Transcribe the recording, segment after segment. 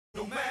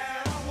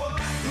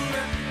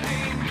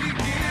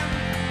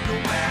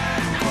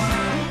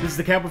This is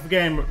the Cowboy for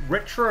Game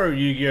Retro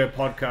Yu-Gi-Oh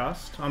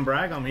podcast. I'm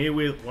Bragg. I'm here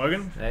with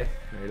Logan. Hey,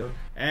 how you doing?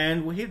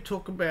 And we're here to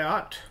talk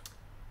about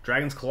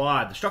Dragons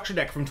Collide, the structure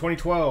deck from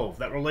 2012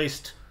 that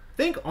released, I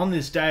think, on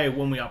this day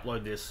when we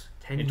upload this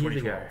 10 in years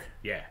 2012. ago.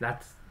 Yeah.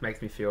 That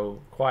makes me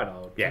feel quite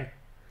old. Yeah.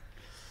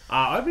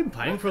 I've been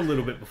playing for a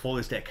little bit before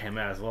this deck came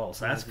out as well,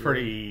 so that's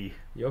pretty...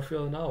 You're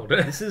feeling old.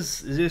 Was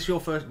this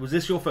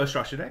your first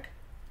structure deck?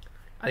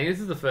 I think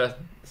this is the first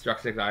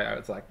structure deck I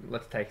was like,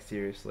 let's take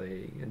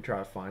seriously and try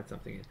to find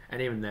something.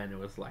 And even then, it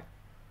was like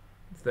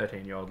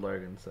 13-year-old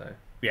Logan, so...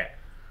 Yeah.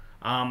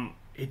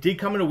 It did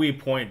come at a weird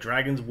point.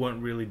 Dragons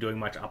weren't really doing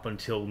much up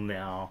until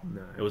now.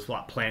 No. It was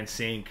like Plant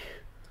Sync,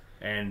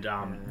 and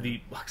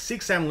the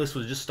 6-Sam list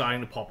was just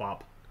starting to pop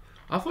up.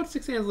 I thought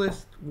 6-Sam's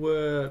list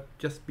were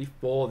just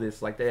before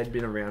this, like they had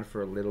been around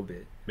for a little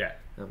bit. Yeah.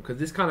 Because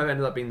this kind of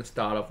ended up being the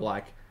start of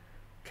like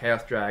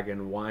Chaos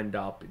Dragon, Wind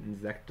Up, in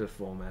Zector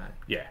format.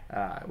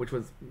 Yeah. Which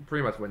was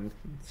pretty much when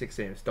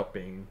 6-Sam stopped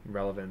being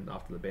relevant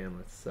after the ban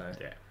list. So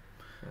Yeah.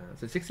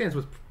 So 6-Sam's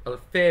was a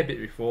fair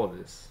bit before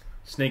this.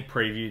 Sneak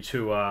preview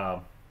to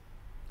I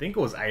think it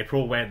was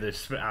April where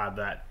this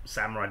that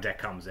Samurai deck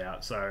comes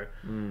out. So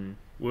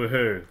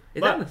woohoo!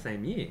 Is that in the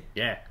same year?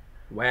 Yeah.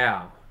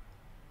 Wow.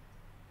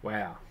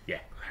 Yeah.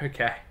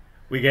 Okay.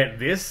 We get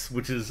this,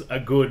 which is a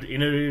good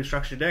innovative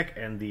structure deck,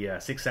 and the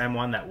 6-Sam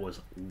one that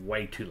was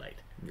way too late.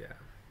 Yeah.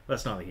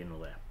 That's neither here nor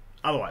there.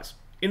 Otherwise,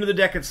 into the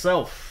deck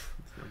itself.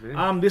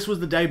 Okay. This was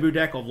the debut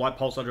deck of Light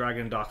Pulsar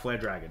Dragon and Dark Flare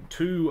Dragon.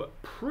 Two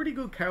pretty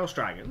good Chaos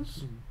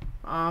Dragons.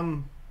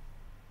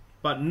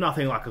 But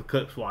nothing like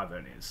Eclipse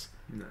Wyvern is.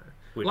 No.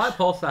 Which- Light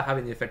Pulsar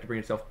having the effect to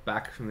bring itself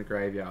back from the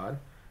graveyard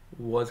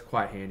was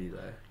quite handy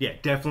though. Yeah,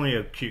 definitely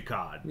a cute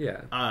card.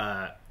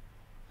 Yeah.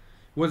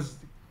 Was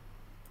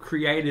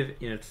creative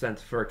in a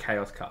sense for a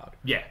Chaos card.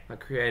 Yeah.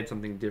 It created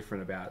something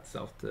different about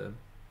itself to...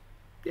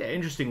 Yeah,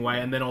 interesting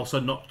way, and then also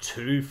not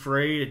too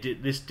free.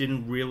 This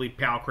didn't really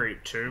power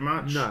creep too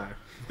much. No.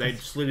 They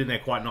slid in there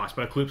quite nice,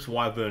 but Eclipse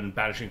Wyvern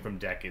banishing from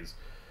deck is...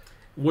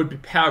 Would be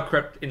power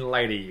crept in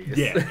later years.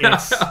 Yeah,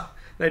 it's...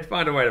 They'd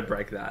find a way to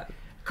break that.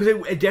 Because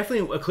it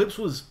definitely... Eclipse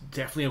was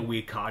definitely a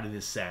weird card in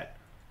this set,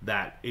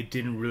 that it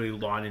didn't really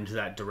line into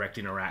that direct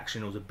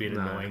interaction. It was a bit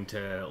annoying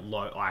to,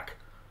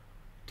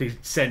 to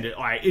send it.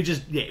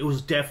 It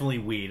was definitely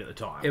weird at the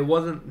time. It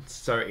wasn't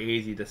so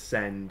easy to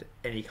send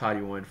any card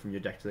you wanted from your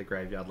deck to the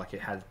graveyard like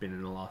it has been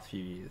in the last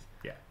few years.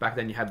 Yeah. Back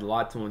then you had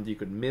light ones you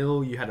could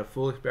mill, you had a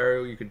Foolish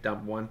Burial, you could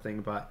dump one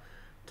thing, but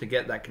to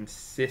get that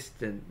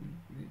consistent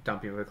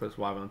dumping of Eclipse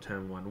Wyvern on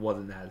turn one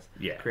wasn't as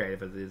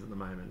creative as it is at the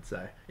moment.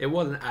 So it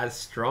wasn't as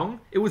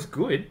strong. It was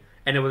good,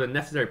 and it was a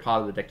necessary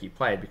part of the deck you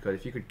played, because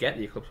if you could get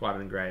the Eclipse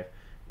Wyvern grave,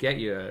 get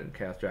your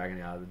Chaos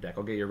Dragon out of the deck,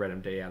 or get your Red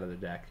MD out of the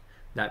deck,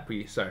 that'd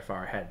be so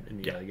far ahead in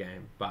the early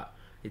game. But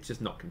it's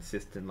just not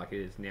consistent like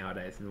it is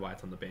nowadays, and why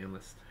it's on the ban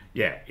list.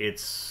 Yeah,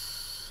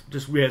 it's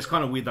just weird. It's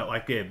kind of weird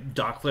that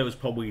Dark Flare was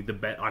probably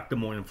the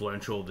more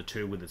influential of the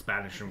two with its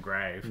banish from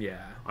grave.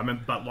 Yeah, I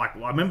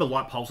remember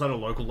Light Pulse at a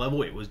local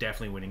level, it was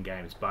definitely winning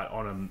games, but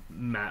on a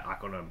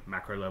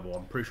macro level,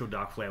 I'm pretty sure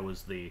Dark Flare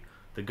was the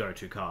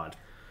go-to card.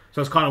 So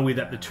it's kind of weird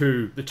that the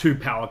two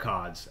power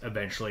cards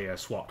eventually are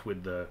swapped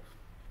with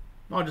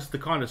just the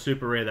kind of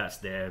super rare that's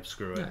there.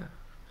 Screw it.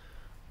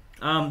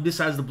 Yeah. This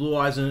has the blue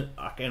eyes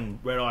and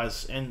red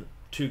eyes and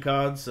two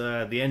cards.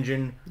 The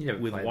engine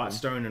with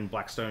Whitestone and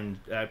Blackstone.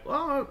 I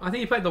think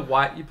you played the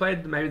white. You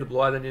played maybe the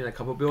blue eye then in a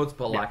couple of builds,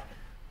 but like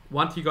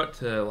once you got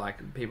to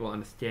like people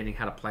understanding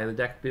how to play the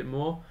deck a bit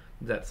more,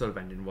 that sort of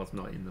engine was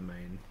not in the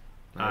main.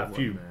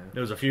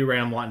 There was a few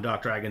random Light and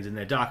Dark Dragons in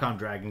there. Dark Arm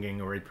Dragon getting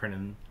a reprint,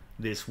 and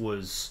this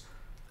was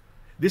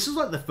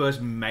like the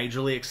first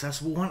majorly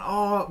accessible one.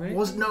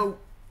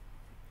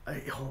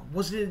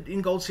 Was it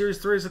in Gold Series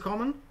 3 as a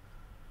common?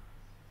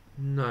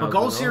 No, but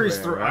Gold Series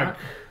 3, right?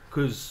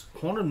 because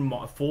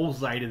Haunted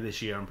falls later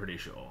this year, I'm pretty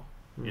sure,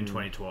 in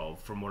 2012,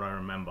 from what I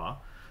remember.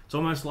 It's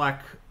almost like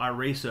I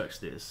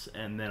researched this,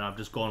 and then I've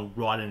just gone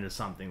right into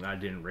something that I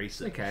didn't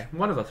research. Okay,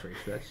 one of us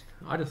researched.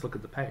 I just look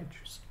at the page.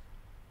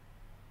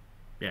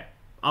 Yeah.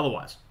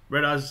 Otherwise,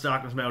 Red Eyes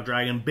Darkness Mail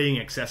Dragon being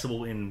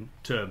accessible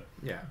to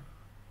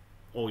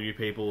all you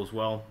people as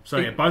well.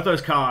 So both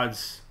those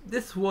cards.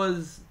 This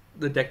was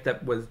the deck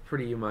that was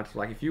pretty much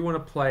like, if you want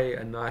to play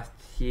a nice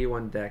tier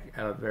 1 deck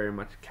at a very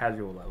much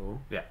casual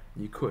level,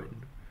 you could.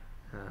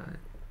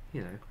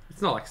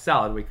 It's not like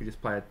Salad, we could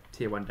just play a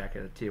tier 1 deck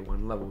at a tier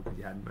 1 level because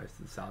you had most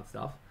of the Salad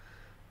stuff.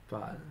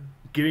 But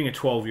giving a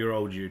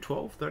 12-year-old you,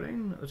 12,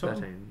 13 at the time?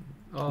 13.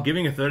 Oh,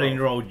 giving a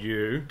 13-year-old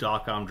you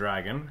Dark Arm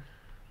Dragon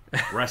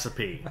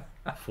recipe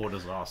for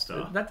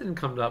disaster. That didn't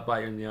come up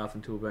by you in the ass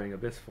until Burning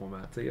Abyss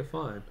format, so you're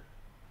fine.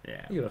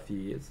 Yeah. You got a few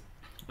years.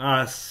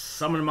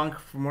 Summon Monk,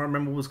 from what I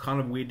remember, was kind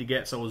of weird to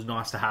get, so it was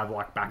nice to have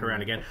back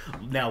around again.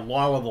 Now,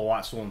 Lila the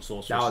Lightstorm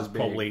Sorceress is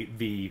probably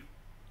the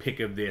pick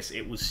of this.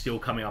 It was still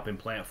coming up in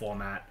plant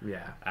format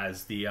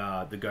as the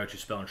go-to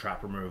spell and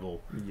trap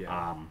removal.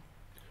 Yeah.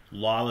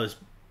 Lila's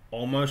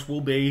almost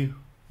will be.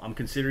 I'm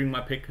considering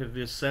my pick of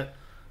this set,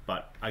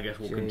 but I guess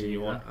we'll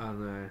continue on. I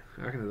don't know.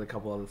 I reckon there's a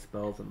couple other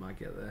spells that might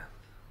get there.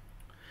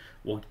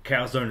 Well,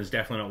 Calzone is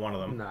definitely not one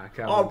of them.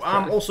 No,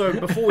 also,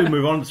 before we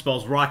move on to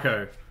spells,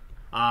 Raikou.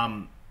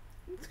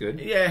 It's good.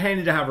 Yeah,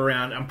 handy to have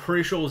around. I'm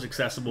pretty sure it was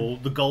accessible.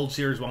 The Gold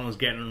Series one was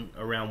getting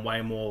around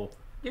way more.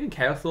 Even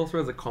Chaos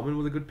Sorcerer as a common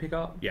was a good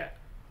pickup. Yeah.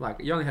 Like,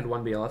 you only had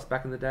one BLS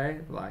back in the day.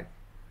 Like,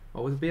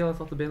 was BLS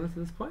off the ban list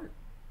at this point?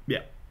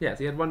 Yeah. Yeah,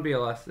 so you had one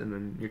BLS and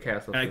then your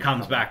Chaos Sorcerer. And it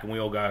comes back and we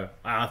all go,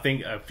 I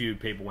think a few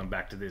people went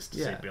back to this to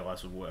see if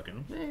BLS was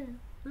working. Yeah.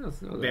 That was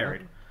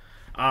Varied.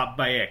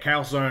 But yeah,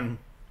 Chaos Zone,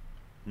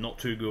 not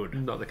too good.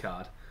 Not the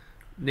card.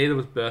 Neither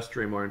was Burst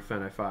Dream or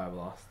Inferno Fire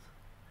Blast.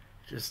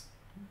 Just,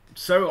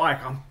 so like,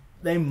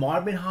 they might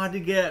have been hard to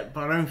get,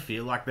 but I don't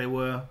feel like they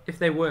were. If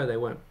they were, they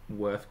weren't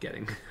worth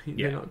getting.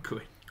 They're not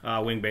good.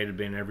 Wingbeat had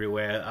been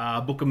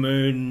everywhere. Book of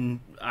Moon,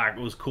 it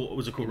was cool. It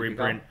was a cool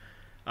reprint.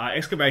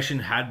 Excavation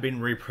had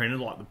been reprinted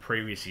like the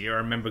previous year. I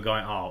remember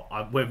going,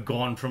 we've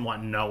gone from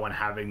like no one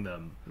having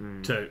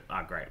them to,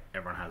 great,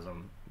 everyone has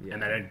them,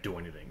 and they don't do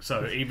anything.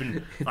 So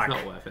even it's like,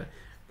 not worth it.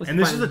 And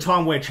this is the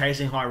time where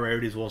chasing high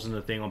rarities wasn't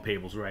a thing on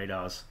people's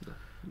radars.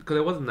 Because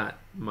it wasn't that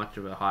much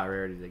of a high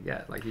rarity to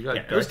get. Like you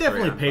got. There was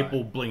definitely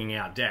people blinging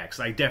out decks.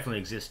 They definitely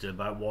existed,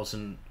 but it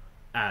wasn't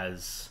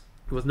as.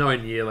 It was nowhere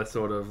near the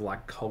sort of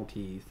like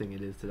culty thing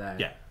it is today.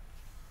 Yeah.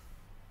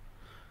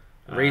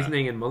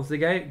 Reasoning and Monster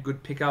Gate,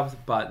 good pickups,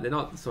 but they're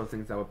not the sort of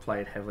things that were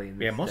played heavily in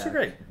this Yeah, Monster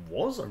Gate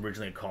was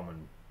originally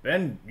common.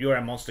 Ben, you were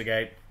at Monster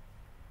Gate.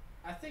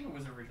 I think it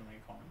was originally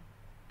common.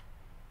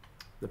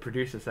 The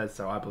producer said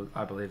so.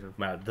 I believe him.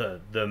 Well,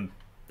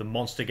 the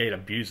Monster Gate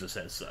abuser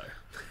says so.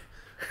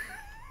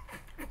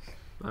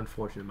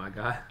 Unfortunate, my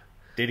guy.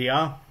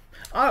 DDR?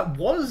 When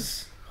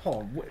was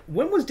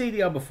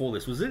DDR before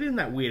this? Was it in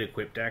that weird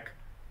equip deck?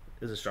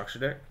 As a structure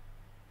deck?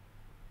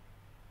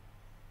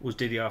 Was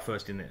DDR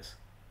first in this?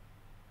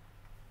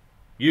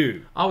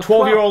 You,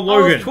 12-year-old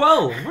Logan. I was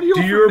 12. What do you?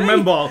 Do you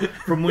remember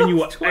from when you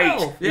were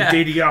 12? 8? Yeah.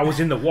 DDR was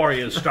in the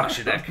Warriors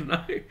structure deck. No,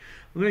 I'm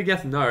gonna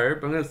guess no,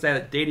 but I'm gonna say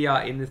that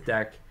DDR in this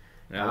deck,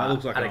 that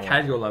looks like at a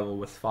casual level,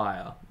 was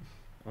fire.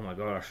 Oh my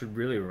god, I should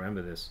really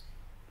remember this.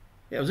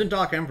 Yeah, it was in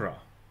Dark Emperor,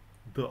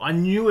 but I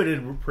knew it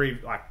had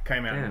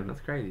came out. Damn, that's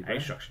crazy. A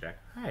structure deck.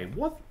 Hey,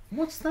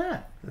 what's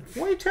that?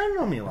 Why are you turning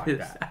on me like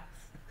that?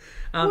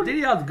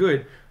 DDR's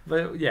good,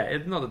 but yeah,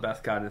 it's not the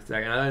best card in this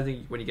deck, and I don't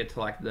think when you get to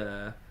like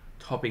the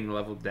topping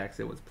level decks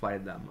it was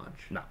played that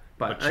much. No.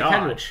 But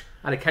Charge.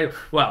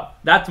 Well,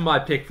 that's my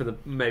pick for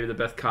maybe the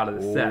best card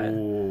of the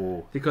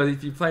set. Because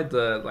if you played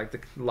the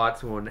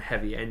Lightsworn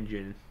Heavy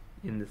Engine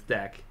in this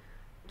deck,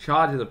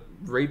 Charge is a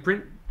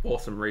reprint,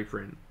 awesome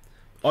reprint.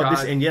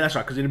 That's right,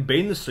 because it had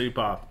been the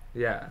super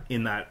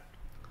in that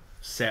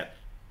set.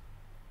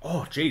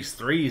 Oh, geez,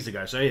 3 years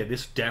ago. So yeah,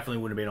 this definitely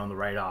would have been on the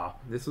radar.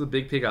 This was a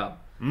big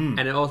pickup.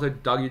 And it also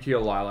dug you to your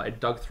Lila. It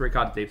dug 3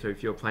 cards deep, so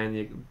if you're playing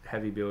the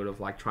heavy build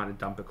of like trying to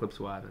dump Eclipse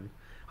Wyvern,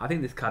 I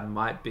think this card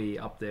might be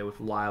up there with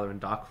Lila and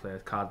Dark Flare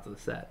cards of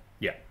the set.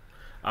 Yeah.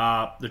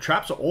 The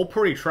traps are all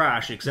pretty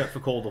trash except for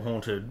Call the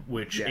Haunted,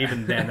 which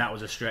even then that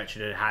was a stretch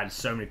and it had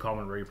so many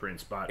common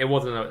reprints, but it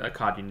wasn't a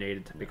card you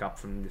needed to pick up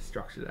from this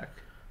structure deck.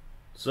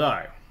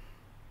 So,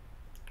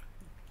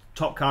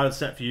 top card of the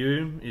set for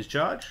you is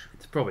Charge?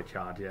 It's probably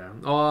Charge, yeah.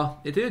 Or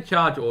it's either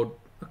Charge or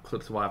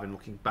Eclipse Wyvern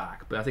looking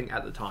back, but I think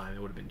at the time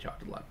it would have been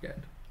Charge Life Gate.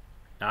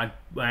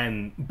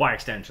 And by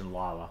extension,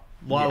 Lila.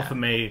 Lila for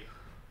me,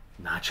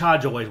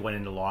 Charge always went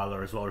into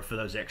Lila as well for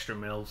those extra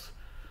mills.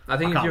 I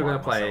think if you're going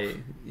to play,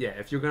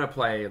 if you're going to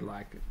play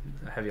like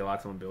a heavy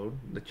Lightsworn build,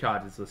 the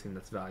Charge is the thing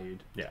that's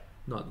valued. Yeah.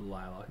 Not the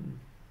Lila.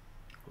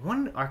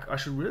 I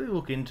should really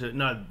look into...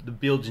 No, the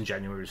builds in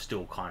January is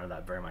still kind of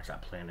that, very much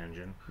that plan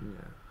engine.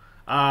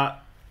 Yeah.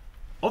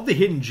 Of the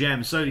hidden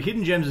gems, so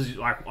hidden gems is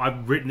like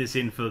I've written this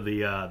in for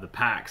the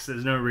packs.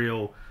 There's no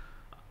real.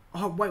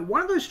 Oh wait,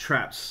 one of those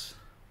traps,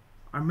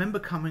 I remember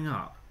coming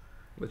up.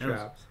 With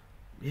traps.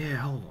 Yeah,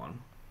 hold on.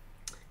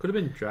 Could have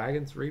been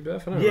Dragon's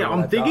Rebirth. I don't know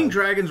I'm thinking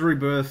Dragon's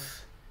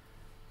Rebirth.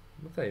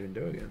 What's that even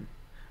do again?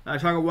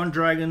 Target one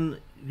dragon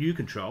you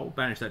control.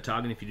 Banish that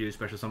target. If you do,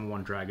 special summon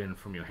one dragon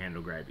from your hand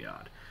or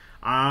graveyard.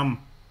 I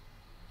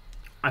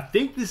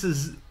think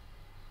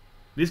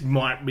this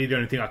might be the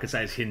only thing I could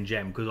say is hidden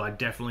gem, because I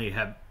definitely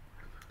have...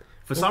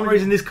 For some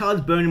reason, this card's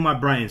burning my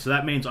brain, so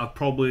that means I've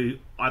probably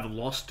either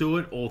lost to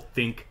it or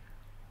think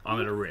I'm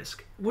at a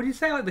risk. Would you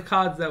say like the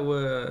cards that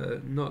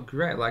were not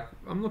great? Like,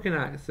 I'm looking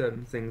at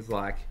certain things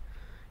like,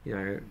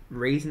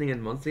 Reasoning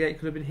and Monster Gate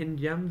could have been hidden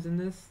gems in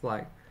this.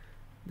 Like,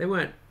 they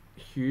weren't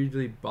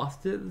hugely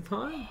busted at the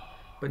time.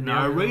 But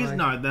no,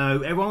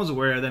 everyone was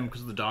aware of them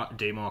because of the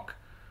DMOC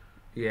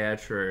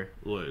true.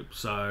 loop,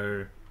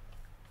 so...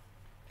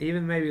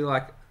 Even maybe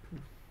like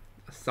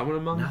a Summoner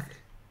Monk?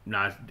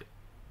 No,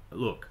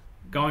 look,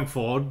 going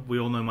forward, we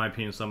all know my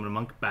opinion of Summoner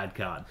Monk, bad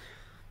card.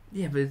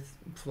 Yeah, but it's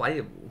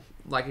playable.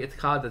 Like, it's a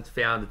card that's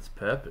found its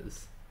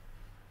purpose.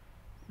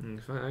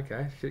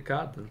 Okay, shit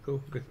card then.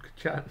 Cool, good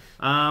chat.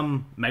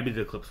 Maybe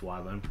the Eclipse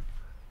Wyvern.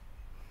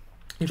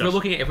 If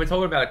we're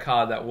talking about a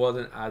card that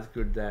wasn't as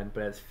good then,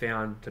 but it's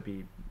found to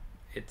be,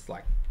 it's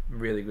like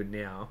really good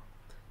now,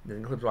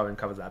 then Eclipse Wyvern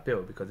covers that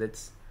bill because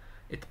it's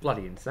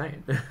bloody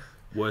insane.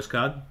 Worst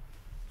card?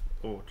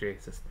 Oh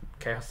Jesus,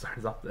 Chaos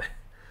Zone's up there.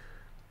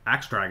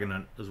 Axe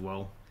Dragon as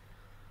well.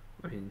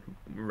 I mean,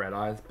 Red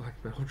Eyes, Black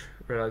Metal,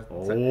 Red Eyes.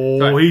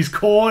 Oh, he's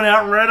calling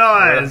out Red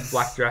Eyes.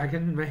 Black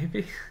Dragon,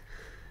 maybe.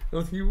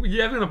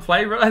 You ever gonna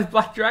play Red Eyes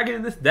Black Dragon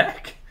in this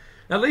deck?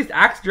 At least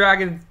Axe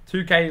Dragon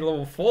 2K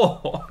level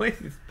 4. At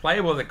least it's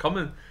playable at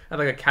common at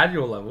like a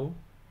casual level.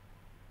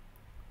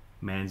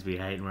 Man's be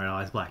hating Red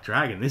Eyes Black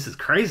Dragon. This is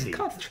crazy.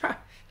 Card's trash.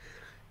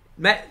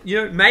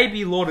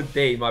 Maybe Lord of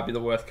D might be the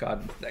worst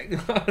card in this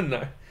deck. I don't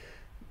know.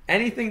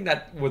 Anything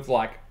that was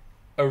like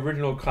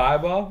original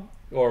Kaiba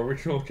or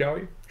original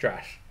Joey,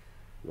 trash.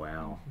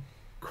 Wow.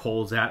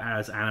 Calls out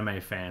as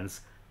anime fans.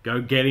 Go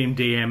get him,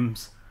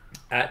 DMs.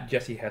 At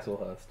Jesse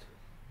Hesselhurst.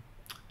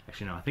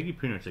 Actually, no, I think he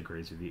pretty much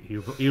agrees with you.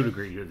 He would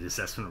agree with the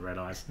assessment of Red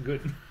Eyes.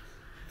 Good.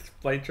 It's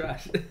plain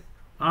trash.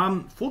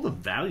 For the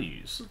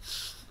values,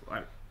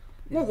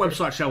 what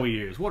website shall we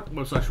use? What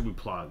website should we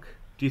plug?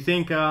 Do you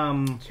think...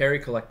 Cherry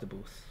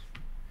Collectibles.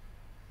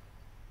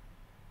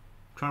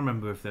 I'm trying to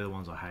remember if they're the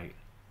ones I hate.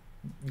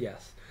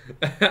 Yes.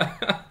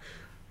 I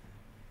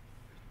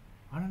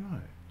don't know.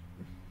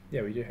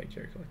 Yeah, we do hate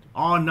Cherry Collectibles.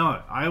 Oh,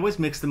 no. I always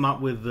mix them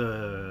up with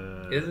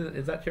the...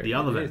 Is that Cherry? The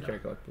other vendor? vendor. Cherry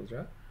Collectibles,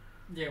 right?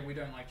 Yeah, we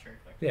don't like cherry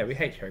collectibles. Yeah, we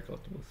hate Cherry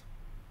Collectibles.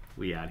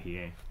 We out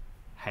here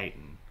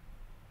hating.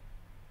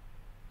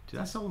 Did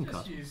I sell them Just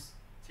cards? use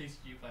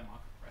TCG Play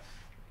Marketplace.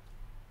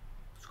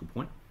 That's a good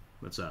point.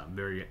 That's a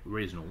very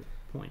reasonable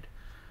point.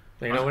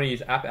 So you don't want to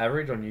use app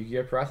average on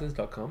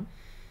YugiohPrices.com?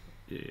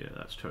 Yeah,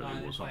 that's I totally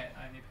only awesome. pay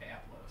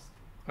app lowest.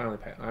 I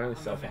only I'm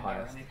sell a for vendor, I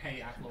highest. only pay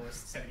app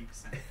lowest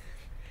 70%.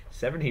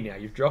 70 now.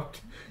 You've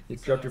dropped your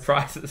that's-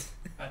 prices.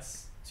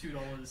 That's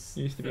 $2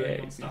 Used to be 30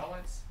 $8. on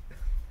Starlights.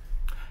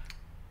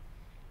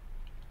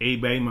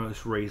 eBay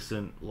most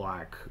recent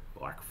last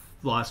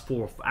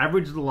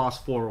average of the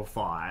last 4 or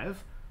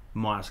 5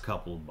 minus a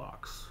couple of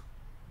bucks.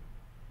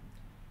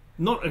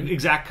 Not an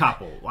exact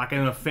couple, like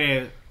in a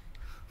fair.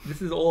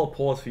 This is all a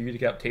pause for you to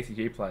get up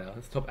TCG Player.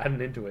 Stop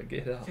adding into it.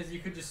 Get it up. Because you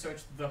could just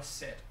search the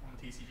set on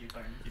TCG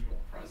Player and give you all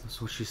the prices.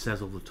 That's what she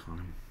says all the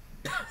time.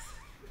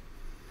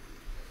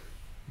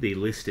 The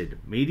listed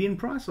median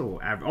price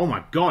or average? Oh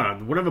my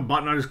god! Whatever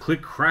button I just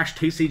clicked crashed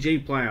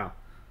TCG Player.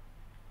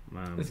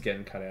 It's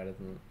getting cut out,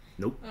 isn't it?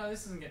 Nope. No,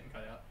 this isn't getting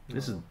cut out.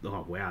 This is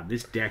wow.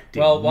 This deck did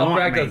Well, while not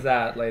Brad make... does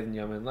that, ladies and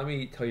gentlemen, let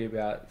me tell you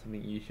about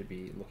something you should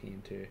be looking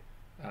into.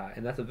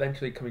 And that's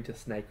eventually coming to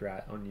Snake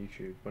Rat on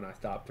YouTube when I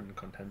start putting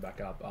content back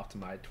up after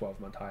my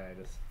 12-month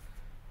hiatus.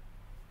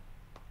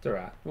 It's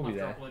alright, we'll be After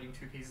there. uploading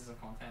 2 pieces of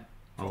content.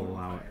 I'll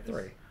allow it.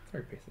 Three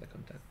pieces of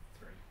content.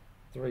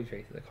 3. 3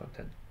 pieces of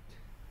content.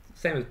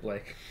 Same as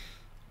Blake.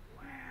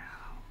 Wow.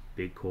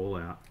 Big call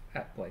out.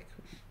 At Blake.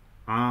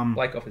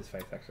 Blake Off his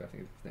face, actually, I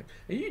think is his name.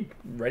 Are you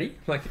ready?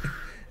 Like,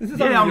 this is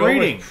Yeah, I'm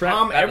reading.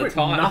 At the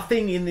time.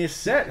 Nothing in this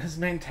set has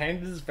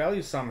maintained its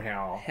value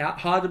somehow.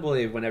 Hard to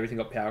believe when everything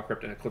got power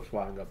crept and Eclipse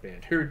Wyvern got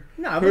banned. Who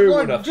But would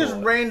like have just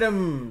thought?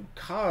 random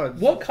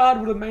cards. What card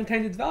would have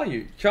maintained its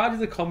value?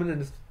 Charges are common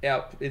and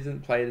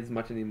isn't played as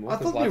much anymore. I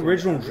thought the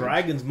original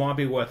dragons might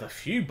be worth a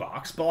few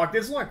bucks, but like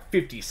there's like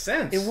 50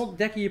 cents. In what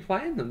deck are you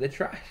playing them? They're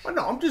trash. I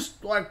know, I'm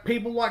just like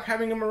people like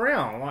having them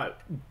around. Like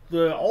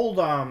the old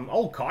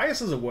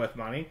Caiuses are worth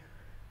money.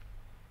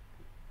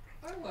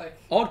 I like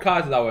Old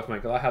Kaisers are worth money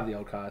because I have the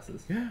old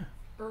Kaisers. Yeah.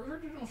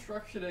 original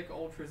structure deck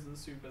Ultras and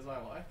Supers. I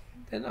like.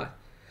 They're nice.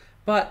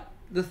 But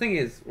the thing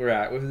is, we're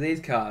at with these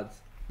cards,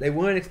 they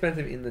weren't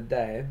expensive in the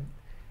day,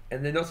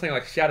 and they're not saying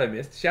like Shadow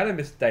Mist. Shadow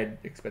Mist stayed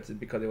expensive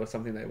because it was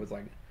something that was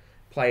like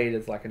played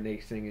as like a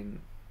niche thing in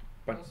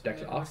a bunch of decks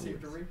Received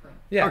afterwards. a reprint.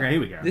 Yeah. Okay, here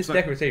we go. This So-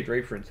 deck received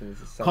reprints and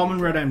is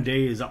Common Red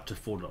MD is up to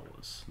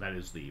 $4. That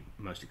is the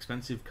most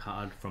expensive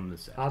card from the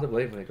set. Hard to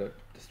believe when it got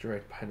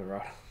destroyed by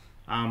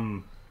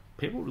Narada.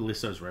 People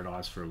list those red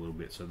eyes for a little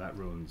bit, so that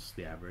ruins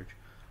the average.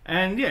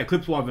 And yeah,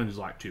 Eclipse Wyvern is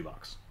like $2.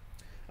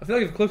 I feel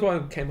like if Eclipse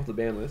Wyvern came off the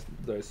ban list,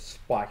 those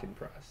spike in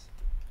price.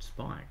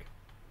 Spike.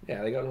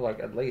 Yeah, they got like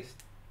at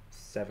least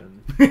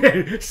 7.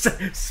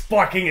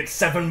 Spiking at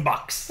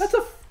 $7. That's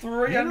a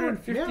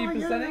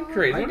 350%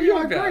 increase. What are I you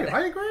agree. about?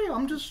 I agree.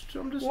 I'm just.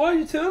 Why are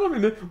you turning on me,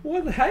 man?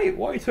 What the hate?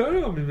 Why are you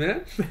turning on me,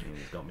 man? You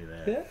got me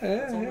there.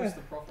 yeah, It's yeah. almost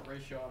the profit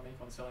ratio I make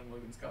on selling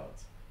Logan's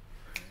cards.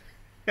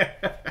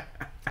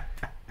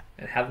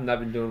 And haven't they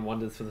been doing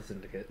wonders for the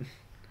syndicate?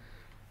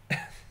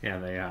 Yeah,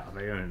 they are.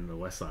 They own the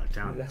west side of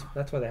town.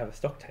 That's why they have a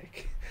stock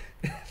take.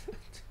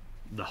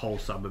 The whole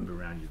suburb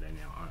around you they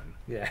now own.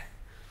 Yeah,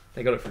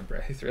 they got it from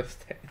Brady's real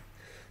estate.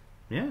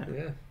 Yeah.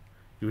 Yeah,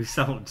 Do we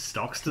sell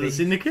stocks to the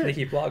syndicate?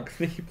 Sneaky plug.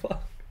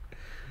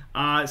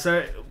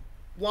 So,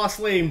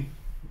 lastly,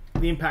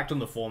 the impact on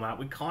the format.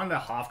 We kind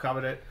of half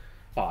covered it.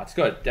 Oh, it's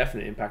got a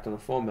definite impact on the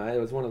format. It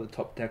was one of the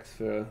top decks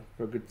for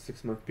a good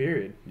 6-month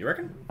period. You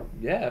reckon?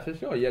 Yeah, for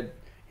sure. You had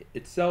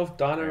itself,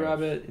 Dino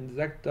Rabbit,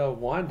 Insector,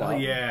 Wind Up. Oh,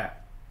 yeah.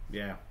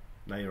 Yeah.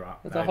 No, you're right.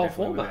 That's They our whole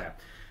definitely were format.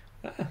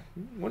 there. Ah,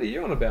 what are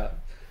you on about?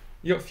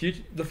 You got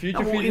the future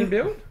Oh, well, fusion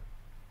build?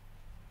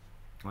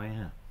 Oh,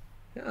 yeah.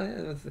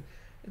 Yeah,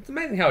 it's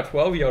amazing how a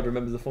 12-year-old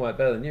remembers the format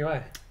better than you,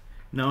 eh?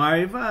 No,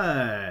 I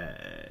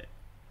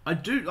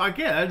do. I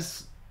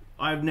guess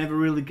I've never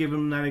really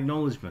given them that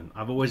acknowledgement.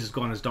 I've always just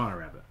gone as Dino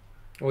Rabbit.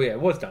 Well, yeah,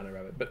 it was Dino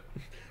Rabbit, but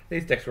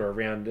these decks were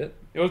around it.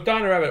 It was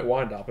Dino Rabbit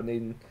wind up, and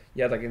then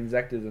you had like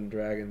Insectors and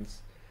Dragons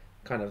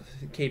kind of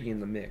keeping in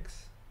the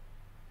mix.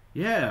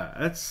 Yeah,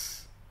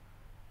 that's...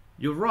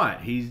 You're right.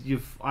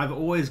 I've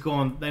always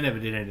gone... They never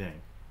did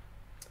anything.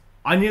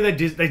 I knew they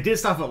did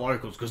stuff at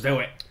locals because they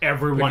were...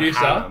 Everyone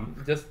had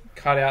them. Just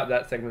cut out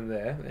that segment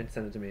there and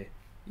send it to me.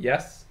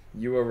 Yes,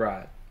 you were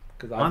right.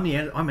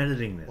 I'm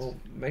editing this. Well,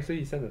 make sure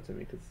you send it to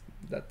me because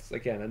that's,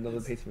 again, another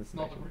piece of information. It's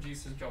not the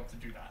producer's job to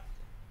do that.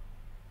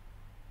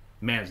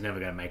 Man's never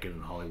going to make it in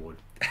Hollywood.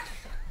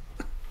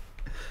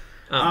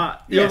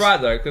 You're right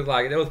though, because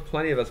like there was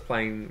plenty of us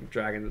playing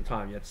Dragons at the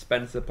time. You had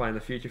Spencer playing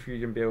the Future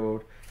Fusion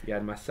build. You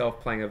had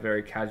myself playing a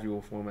very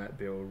casual format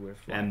build with.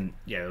 Like, and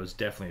yeah, there was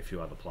definitely a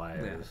few other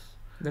players. Yeah.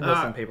 Then there's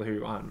some people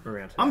who aren't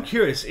around today. I'm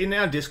curious, in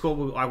our Discord,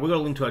 we got a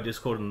link to our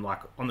Discord and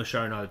like on the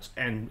show notes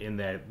and in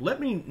there. Let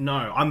me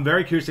know. I'm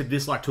very curious if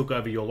this like took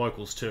over your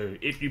locals too.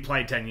 If you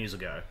played 10 years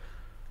ago.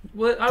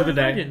 Well, I would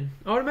imagine,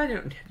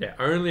 yeah,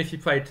 only if you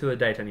played to the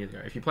day 10 years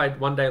ago. If you played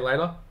one day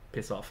later,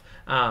 piss off.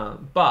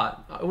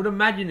 But I would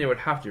imagine it would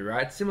have to,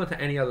 right? Similar to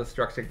any other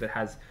structure that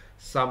has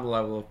some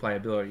level of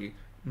playability.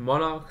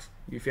 Monarchs,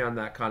 you found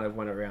that kind of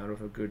went around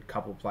with a good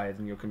couple players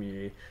in your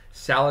community.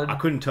 Salad, I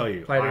couldn't tell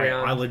you. Played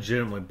around. I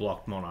legitimately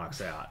blocked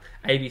Monarchs out.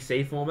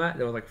 ABC format,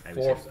 there was like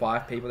 4 or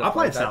 5 people that I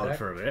played that Salad deck.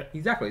 for a bit.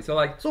 Exactly. So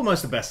like, it's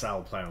almost the best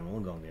Salad player on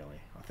Wollongong nearly,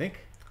 I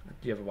think.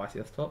 Do you have a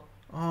YCS top?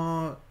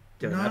 No,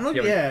 not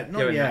Do yet. you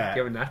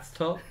have a Nats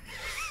top?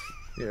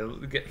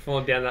 Get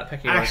falling down that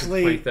pecking order.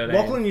 Actually,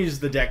 Lachlan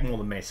used the deck more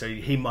than me, so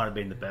he might have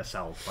been the best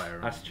Salad player.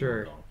 That's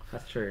true.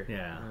 That's true.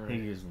 Yeah, he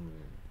used.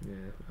 Yeah,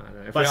 I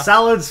don't know. But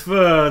Salads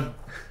for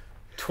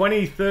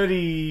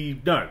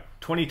 2030, no,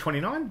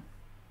 2029?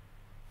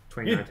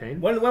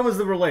 2019? When was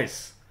the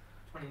release?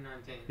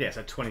 2019. Yeah,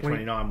 so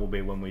 2029 will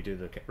be when we do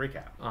the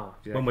recap. Oh,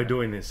 yeah, when we're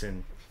doing this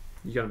in...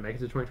 You gonna make it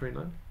to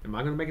 2029? Am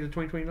I gonna make it to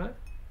 2029?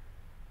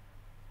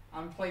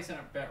 I'm placing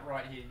a bet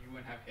right here you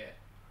wouldn't have hair.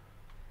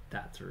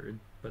 That's rude,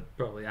 but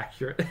probably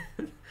accurate.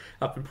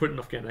 I've been putting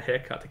off getting a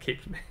haircut to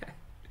keep some hair.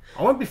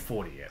 I won't be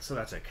 40 yet, so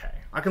that's okay.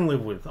 I can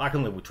live with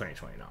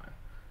 2029.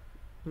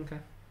 Okay.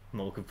 I'm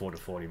not looking forward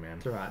to 40, man.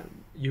 It's alright.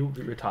 You'll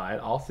be retired.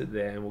 I'll sit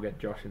there and we'll get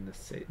Josh in this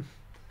seat.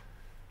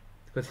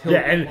 Because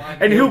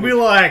he'll be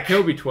like...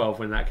 He'll be 12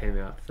 when that came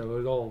out. So it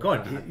was all...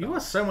 God, you are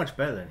so much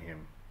better than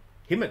him.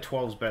 Him at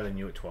 12 is better than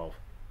you at 12.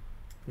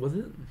 Was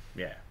it?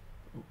 Yeah.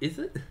 Is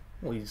it?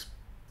 Well, he's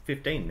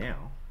 15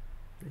 now.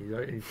 He's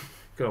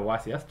got a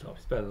YCS top.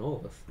 He's better than all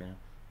of us. Yeah.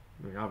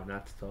 I mean, I have a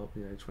Nats top,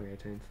 2018,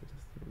 so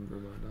just a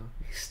reminder.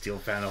 He's still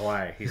found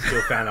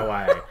a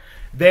way.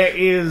 There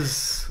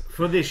is,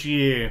 for this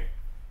year,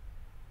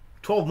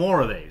 12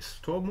 more of these.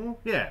 12 more?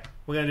 Yeah.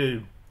 We're going to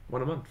do...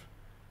 One a month.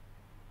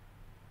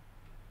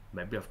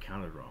 Maybe I've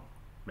counted wrong.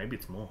 Maybe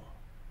it's more.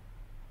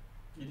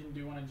 You didn't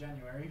do one in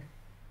January.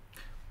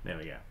 There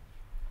we go.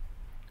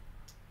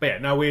 But yeah,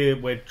 no, we're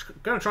going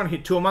to try and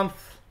hit 2 a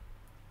month.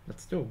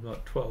 That's still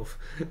not 12.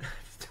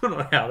 Still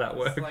not how that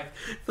works.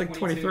 It's like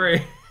 22.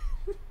 23.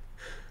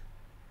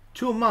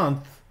 2 a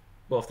month?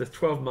 Well, if there's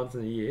 12 months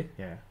in a year,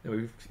 yeah, and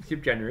we've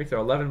skipped January, so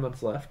 11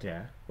 months left.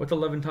 Yeah. What's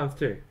 11 times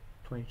 2?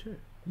 22.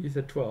 You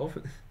said 12.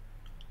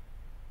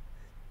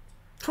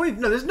 20?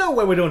 No, there's no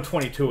way we're doing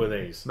 22 of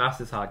these. Maths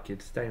is hard,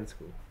 kids. Stay in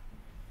school.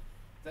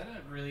 They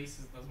don't release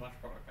as much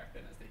product back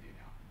then as they do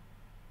now.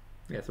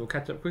 Yeah, so we'll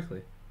catch up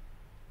quickly.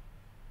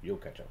 You'll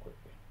catch up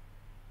quickly.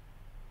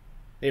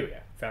 There we go.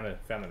 Found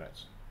the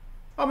notes.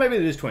 Oh, maybe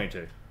it is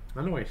 22.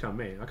 I know what you're telling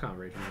me. I can't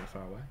read from that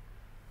far away.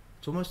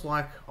 It's almost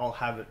like I'll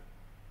have it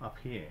up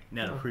here.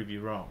 Now to prove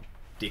you wrong,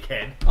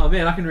 dickhead. Oh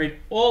man, I can read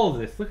all of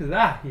this. Look at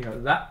that. You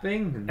got that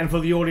thing. And for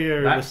the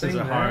audio listeners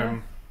at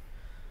home,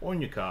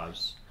 on your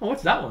cards. Oh,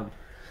 what's that one?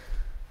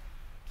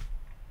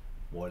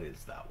 What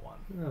is that one?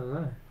 I don't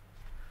know.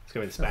 It's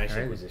going to be the Spanish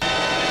Inquisition.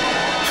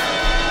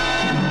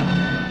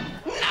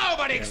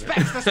 Nobody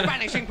expects the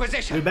Spanish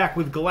Inquisition. We're back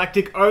with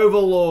Galactic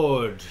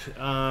Overlord.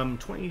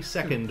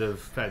 22nd of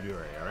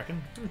February, I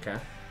reckon. Okay.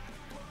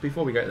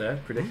 Before we go there,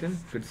 prediction?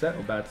 Good set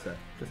or bad set?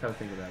 Just have a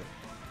think about it.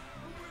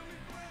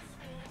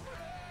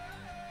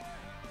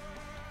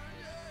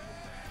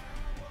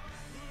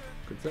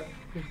 Good set?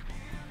 Good.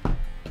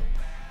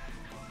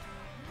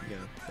 Yeah,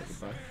 say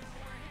goodbye.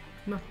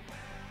 No,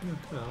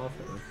 I'll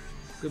say that.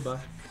 Goodbye.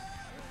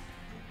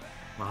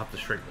 I'll have to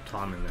shrink the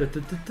time in there. The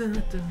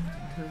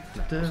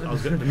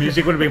The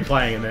music would have been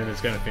playing and then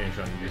it's going to finish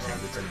on the music.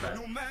 It's in the back.